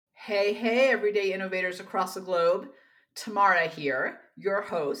Hey, hey, everyday innovators across the globe. Tamara here, your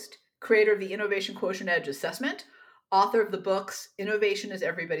host, creator of the Innovation Quotient Edge Assessment, author of the books Innovation is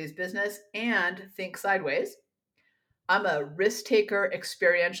Everybody's Business and Think Sideways. I'm a risk taker,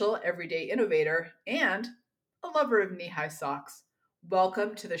 experiential, everyday innovator, and a lover of knee high socks.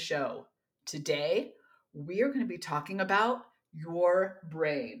 Welcome to the show. Today, we are going to be talking about your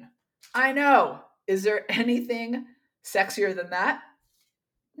brain. I know. Is there anything sexier than that?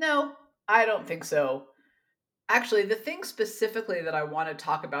 No, I don't think so. Actually, the thing specifically that I want to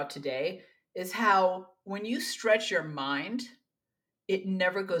talk about today is how when you stretch your mind, it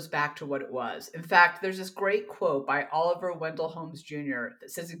never goes back to what it was. In fact, there's this great quote by Oliver Wendell Holmes Jr.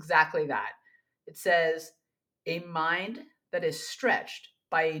 that says exactly that. It says, "A mind that is stretched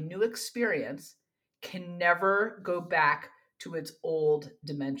by a new experience can never go back to its old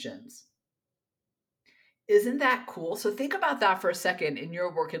dimensions." Isn't that cool? So think about that for a second in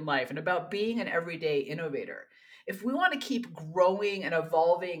your work and life and about being an everyday innovator. If we want to keep growing and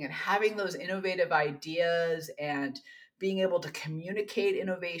evolving and having those innovative ideas and being able to communicate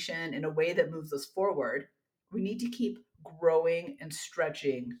innovation in a way that moves us forward, we need to keep growing and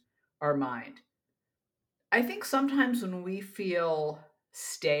stretching our mind. I think sometimes when we feel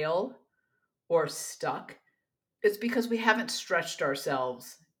stale or stuck, it's because we haven't stretched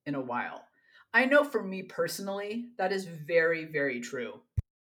ourselves in a while. I know for me personally, that is very, very true.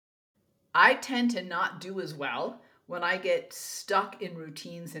 I tend to not do as well when I get stuck in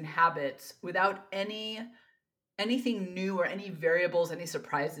routines and habits without anything new or any variables, any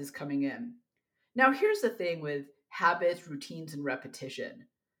surprises coming in. Now, here's the thing with habits, routines, and repetition.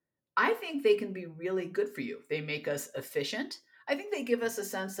 I think they can be really good for you. They make us efficient. I think they give us a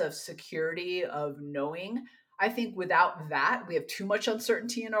sense of security, of knowing. I think without that, we have too much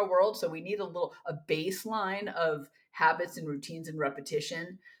uncertainty in our world. So we need a baseline of habits and routines and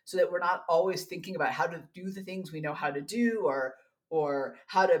repetition so that we're not always thinking about how to do the things we know how to do or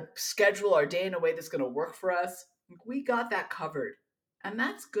how to schedule our day in a way that's going to work for us. We got that covered. And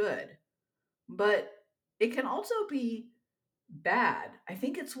that's good. But it can also be bad. I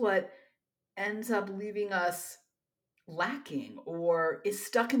think it's what ends up leaving us lacking or is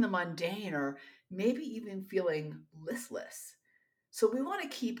stuck in the mundane or maybe even feeling listless. So we want to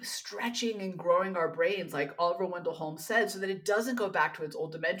keep stretching and growing our brains, like Oliver Wendell Holmes said, so that it doesn't go back to its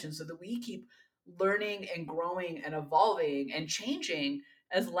old dimension, so that we keep learning and growing and evolving and changing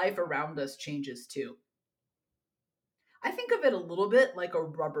as life around us changes too. I think of it a little bit like a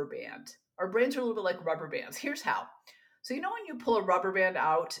rubber band. Our brains are a little bit like rubber bands. Here's how. So, you know, when you pull a rubber band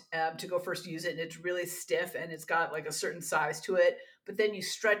out to go first use it and it's really stiff and it's got like a certain size to it, but then you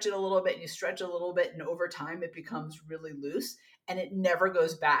stretch it a little bit and you stretch it a little bit, and over time it becomes really loose and it never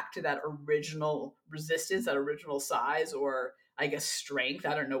goes back to that original resistance, that original size, or I guess strength.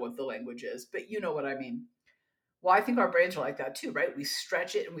 I don't know what the language is, but you know what I mean. Well, I think our brains are like that too, right? We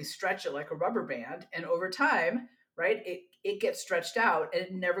stretch it and we stretch it like a rubber band. And over time, right, it gets stretched out and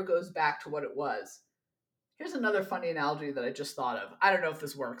it never goes back to what it was. Here's another funny analogy that I just thought of. I don't know if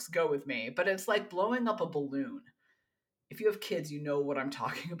this works. Go with me. But it's like blowing up a balloon. If you have kids, you know what I'm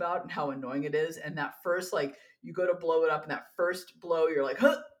talking about and how annoying it is. And that first, like, you go to blow it up, and that first blow, you're like,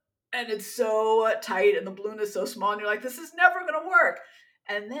 huh, and it's so tight, and the balloon is so small, and you're like, this is never going to work.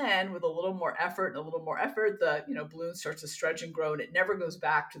 And then with a little more effort and a little more effort, the balloon starts to stretch and grow, and it never goes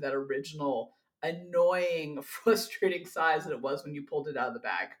back to that original annoying, frustrating size that it was when you pulled it out of the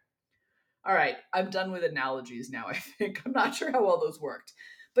bag. All right, I'm done with analogies now, I think. I'm not sure how well those worked,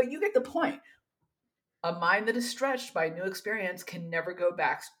 but you get the point. A mind that is stretched by new experience can never go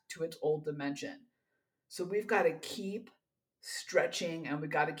back to its old dimension. So we've got to keep stretching and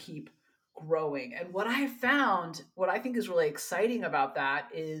we've got to keep growing. And what I have found, what I think is really exciting about that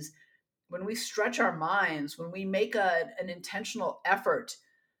is when we stretch our minds, when we make an intentional effort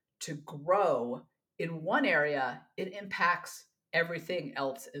to grow in one area, it impacts everything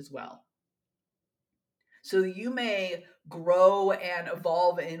else as well. So you may grow and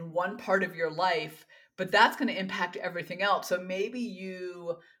evolve in one part of your life, but that's going to impact everything else. So maybe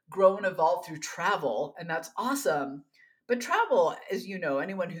you grow and evolve through travel, and that's awesome. But travel, as you know,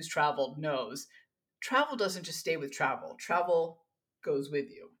 anyone who's traveled knows, travel doesn't just stay with travel. Travel goes with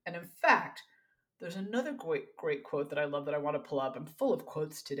you. And in fact, there's another great quote that I love that I want to pull up. I'm full of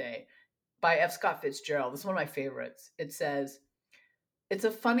quotes today by F. Scott Fitzgerald. This is one of my favorites. It says, "It's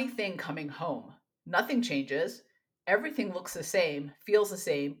a funny thing coming home. Nothing changes. Everything looks the same, feels the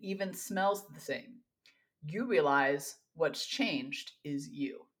same, even smells the same. You realize what's changed is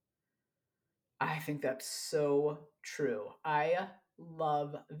you." I think that's so true. I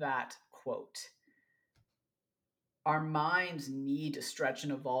love that quote. our minds need to stretch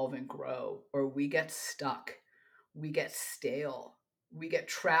and evolve and grow, or we get stuck, we get stale, we get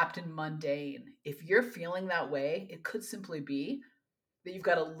trapped in mundane. If you're feeling that way, it could simply be that you've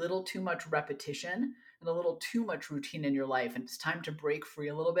got a little too much repetition and a little too much routine in your life, and it's time to break free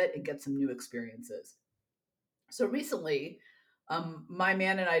a little bit and get some new experiences. So recently, my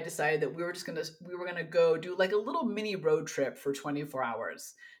man and I decided that we were gonna go do like a little mini road trip for 24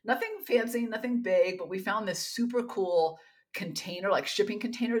 hours. Nothing fancy, nothing big, but we found this super cool container, like shipping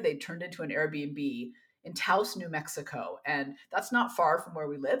container they turned into an Airbnb in Taos, New Mexico. And that's not far from where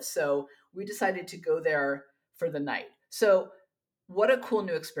we live. So we decided to go there for the night. So what a cool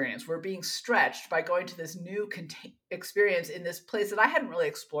new experience. We're being stretched by going to this new experience in this place that I hadn't really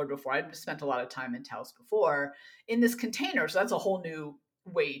explored before. I'd spent a lot of time in Taos before in this container. So that's a whole new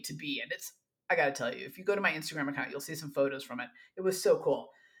way to be. And I got to tell you, if you go to my Instagram account, you'll see some photos from it. It was so cool.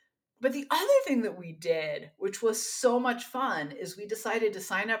 But the other thing that we did, which was so much fun, is we decided to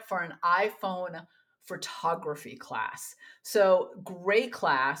sign up for an iPhone photography class. So great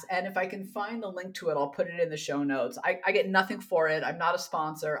class. And if I can find the link to it, I'll put it in the show notes. I get nothing for it. I'm not a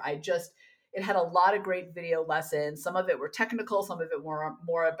sponsor. It had a lot of great video lessons. Some of it were technical, some of it were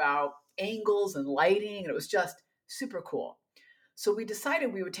more about angles and lighting. And it was just super cool. So we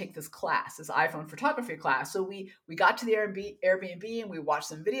decided we would take this class, this iPhone photography class. So we got to the Airbnb and we watched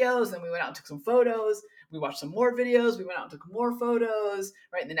some videos, and we went out and took some photos. We watched some more videos. We went out and took more photos.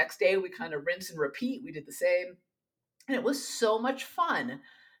 Right. And the next day we kind of rinse and repeat. We did the same. And it was so much fun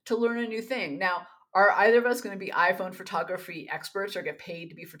to learn a new thing. Now, are either of us going to be iPhone photography experts or get paid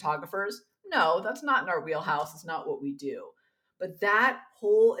to be photographers? No, that's not in our wheelhouse. It's not what we do. But that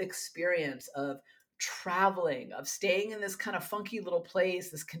whole experience of traveling, of staying in this kind of funky little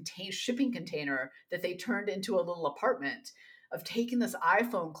place, this shipping container that they turned into a little apartment, of taking this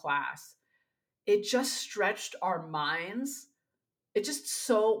iPhone class, it just stretched our minds. It just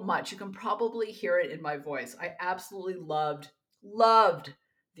so much. You can probably hear it in my voice. I absolutely loved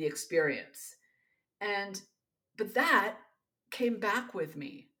the experience. But that came back with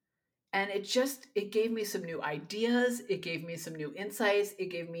me. And it gave me some new ideas. It gave me some new insights. It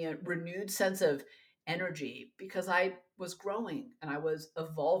gave me a renewed sense of energy because I was growing and I was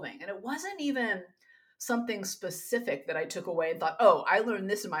evolving. And it wasn't even something specific that I took away and thought, oh, I learned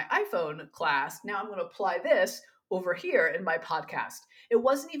this in my iPhone class. Now I'm going to apply this over here in my podcast. It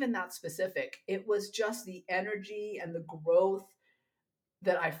wasn't even that specific. It was just the energy and the growth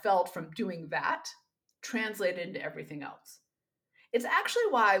that I felt from doing that translated into everything else. It's actually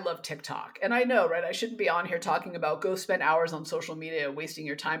why I love TikTok. And I know, right? I shouldn't be on here talking about go spend hours on social media wasting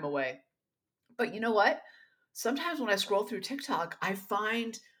your time away. But you know what? Sometimes when I scroll through TikTok, I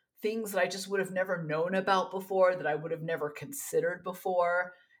find things that I just would have never known about before, that I would have never considered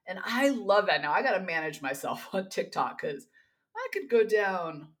before. And I love that. Now I got to manage myself on TikTok because I could go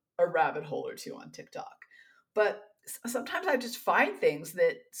down a rabbit hole or two on TikTok. But sometimes I just find things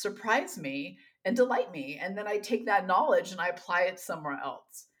that surprise me and delight me. And then I take that knowledge and I apply it somewhere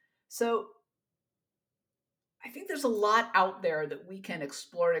else. So I think there's a lot out there that we can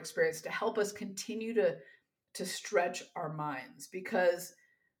explore and experience to help us continue to stretch our minds, because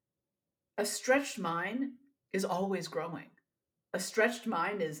a stretched mind is always growing. A stretched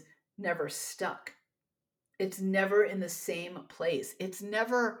mind is never stuck. It's never in the same place. It's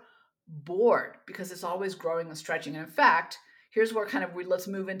never bored because it's always growing and stretching. And in fact, here's where let's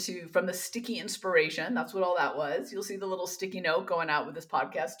move into from the sticky inspiration. That's what all that was. You'll see the little sticky note going out with this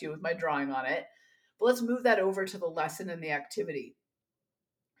podcast too, with my drawing on it. But let's move that over to the lesson and the activity.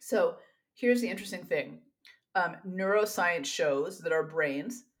 So here's the interesting thing. Neuroscience shows that our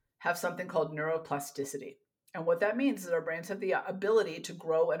brains have something called neuroplasticity. And what that means is our brains have the ability to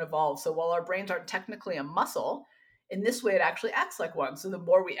grow and evolve. So while our brains aren't technically a muscle, in this way it actually acts like one. So the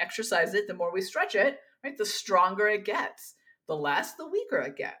more we exercise it, the more we stretch it, right, the stronger it gets. The less, the weaker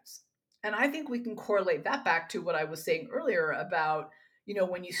it gets. And I think we can correlate that back to what I was saying earlier about,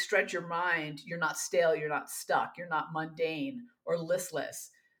 when you stretch your mind, you're not stale, you're not stuck, you're not mundane or listless.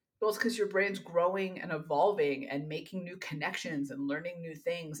 Well, it's because your brain's growing and evolving and making new connections and learning new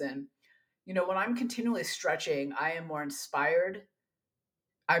things. And, when I'm continually stretching, I am more inspired.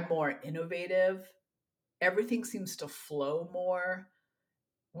 I'm more innovative. Everything seems to flow more.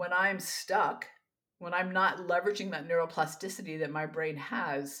 When I'm stuck, when I'm not leveraging that neuroplasticity that my brain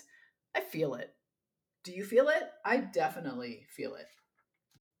has, I feel it. Do you feel it? I definitely feel it.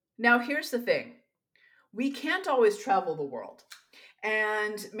 Now, here's the thing. We can't always travel the world.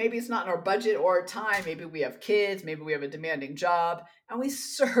 And maybe it's not in our budget or time. Maybe we have kids. Maybe we have a demanding job. And we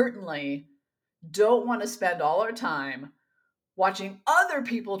certainly don't want to spend all our time watching other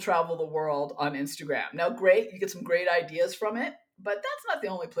people travel the world on Instagram. Now, great, you get some great ideas from it, but that's not the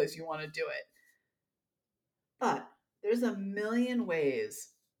only place you want to do it. But there's a million ways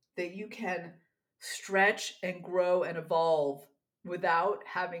that you can stretch and grow and evolve without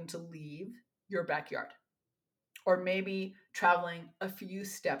having to leave your backyard or maybe traveling a few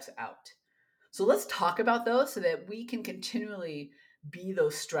steps out. So let's talk about those so that we can continually be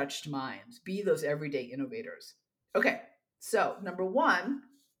those stretched minds, be those everyday innovators. Okay, so number one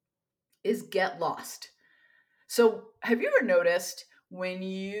is get lost. So, have you ever noticed when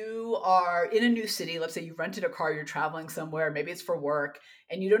you are in a new city, let's say you've rented a car, you're traveling somewhere, maybe it's for work,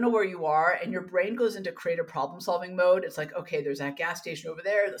 and you don't know where you are, and your brain goes into creative problem solving mode? It's like, okay, there's that gas station over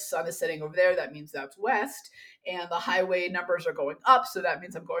there, the sun is setting over there, that means that's west, and the highway numbers are going up, so that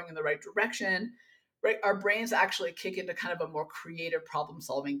means I'm going in the right direction. Right? Our brains actually kick into kind of a more creative problem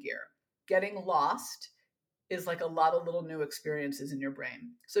solving gear. Getting lost is like a lot of little new experiences in your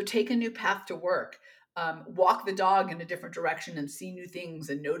brain. So take a new path to work, walk the dog in a different direction and see new things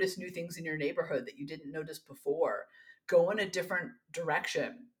and notice new things in your neighborhood that you didn't notice before. Go in a different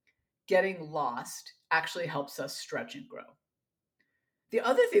direction. Getting lost actually helps us stretch and grow. The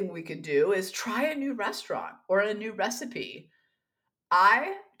other thing we could do is try a new restaurant or a new recipe.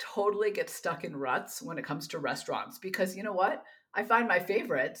 I totally get stuck in ruts when it comes to restaurants because you know what? I find my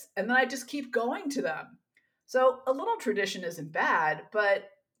favorites and then I just keep going to them. So a little tradition isn't bad, but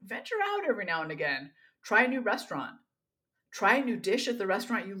venture out every now and again. Try a new restaurant. Try a new dish at the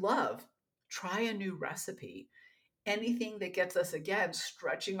restaurant you love. Try a new recipe. Anything that gets us, again,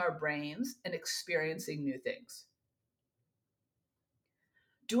 stretching our brains and experiencing new things.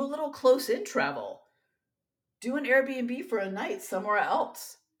 Do a little close in travel. Do an Airbnb for a night somewhere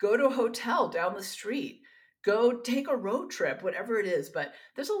else. Go to a hotel down the street. Go take a road trip, whatever it is. But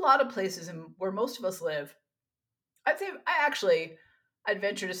there's a lot of places where most of us live. I'd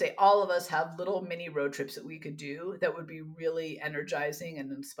venture to say all of us have little mini road trips that we could do that would be really energizing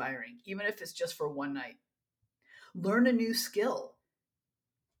and inspiring, even if it's just for one night. Learn a new skill.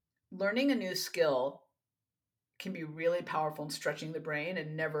 Learning a new skill can be really powerful in stretching the brain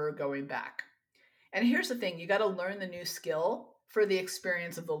and never going back. And here's the thing, you got to learn the new skill for the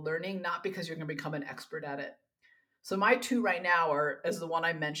experience of the learning, not because you're going to become an expert at it. So my two right now are, as the one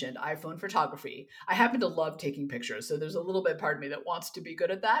I mentioned, iPhone photography. I happen to love taking pictures, so there's a little bit part of me that wants to be good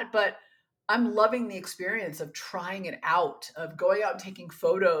at that, but I'm loving the experience of trying it out, of going out and taking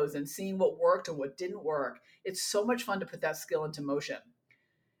photos and seeing what worked and what didn't work. It's so much fun to put that skill into motion.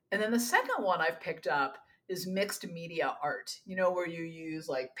 And then the second one I've picked up is mixed media art, where you use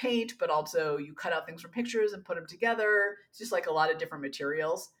like paint, but also you cut out things from pictures and put them together. It's just like a lot of different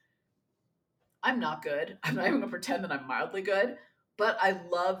materials. I'm not good. I'm not even gonna pretend that I'm mildly good, but I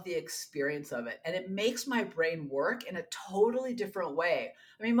love the experience of it. And it makes my brain work in a totally different way.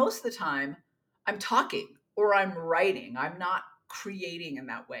 I mean, most of the time I'm talking or I'm writing, I'm not creating in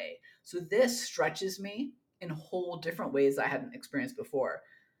that way. So this stretches me in whole different ways I hadn't experienced before.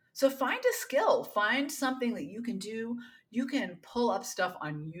 So find a skill, find something that you can do. You can pull up stuff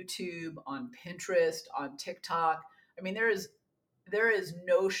on YouTube, on Pinterest, on TikTok. I mean, there is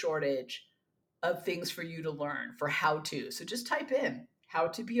no shortage of things for you to learn for how to. So just type in how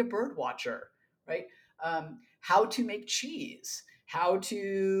to be a bird watcher, right? How to make cheese, how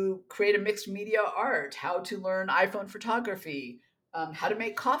to create a mixed media art, how to learn iPhone photography, how to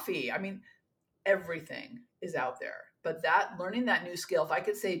make coffee. I mean, everything is out there. But that learning that new skill, if I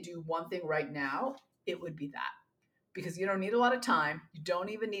could say do one thing right now, it would be that. Because you don't need a lot of time. You don't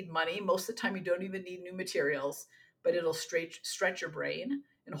even need money. Most of the time, you don't even need new materials, but it'll stretch your brain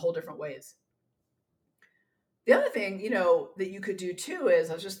in whole different ways. The other thing, that you could do too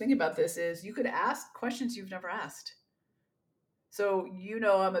is, I was just thinking about this, is you could ask questions you've never asked. So,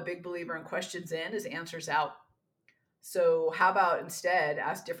 I'm a big believer in questions in is answers out. So, how about instead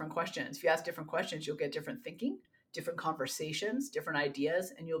ask different questions? If you ask different questions, you'll get different thinking, different conversations, different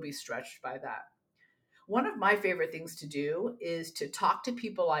ideas, and you'll be stretched by that. One of my favorite things to do is to talk to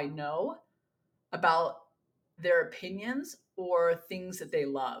people I know about their opinions or things that they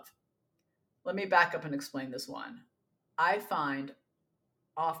love. Let me back up and explain this one. I find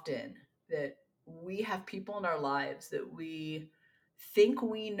often that we have people in our lives that we think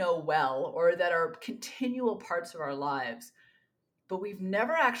we know well or that are continual parts of our lives, but we've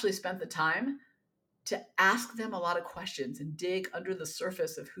never actually spent the time to ask them a lot of questions and dig under the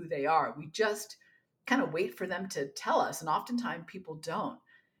surface of who they are. We just kind of wait for them to tell us, and oftentimes people don't.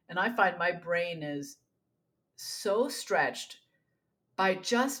 And I find my brain is so stretched by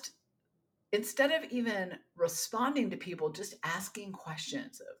just, instead of even responding to people, just asking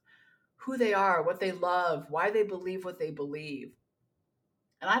questions of who they are, what they love, why they believe what they believe.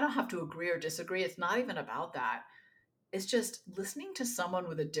 And I don't have to agree or disagree. It's not even about that. It's just listening to someone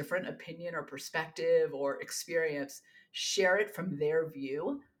with a different opinion or perspective or experience, share it from their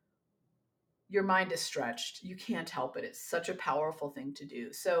view. Your mind is stretched. You can't help it. It's such a powerful thing to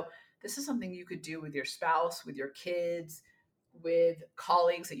do. So, this is something you could do with your spouse, with your kids, with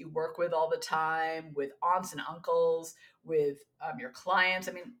colleagues that you work with all the time, with aunts and uncles, with your clients.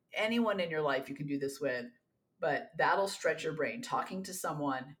 I mean, anyone in your life you can do this with, but that'll stretch your brain talking to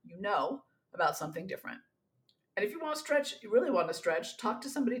someone you know about something different. And if you want to stretch, you really want to stretch, talk to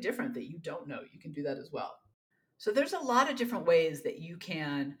somebody different that you don't know. You can do that as well. So there's a lot of different ways that you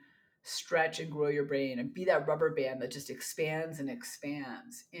can stretch and grow your brain and be that rubber band that just expands and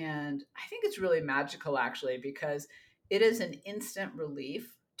expands. And I think it's really magical actually because it is an instant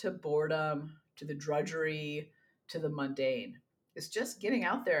relief to boredom, to the drudgery, to the mundane. It's just getting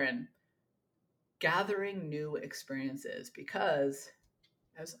out there and gathering new experiences because,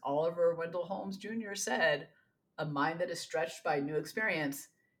 as Oliver Wendell Holmes Jr. said, a mind that is stretched by new experience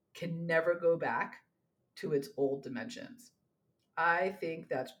can never go back to its old dimensions. I think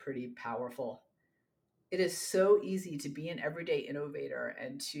that's pretty powerful. It is so easy to be an everyday innovator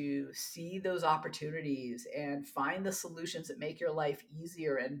and to see those opportunities and find the solutions that make your life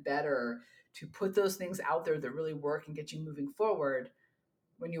easier and better, to put those things out there that really work and get you moving forward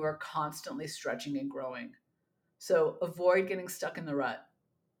when you are constantly stretching and growing. So avoid getting stuck in the rut.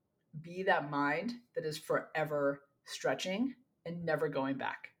 Be that mind that is forever stretching and never going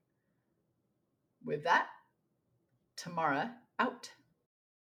back. With that, Tamara out.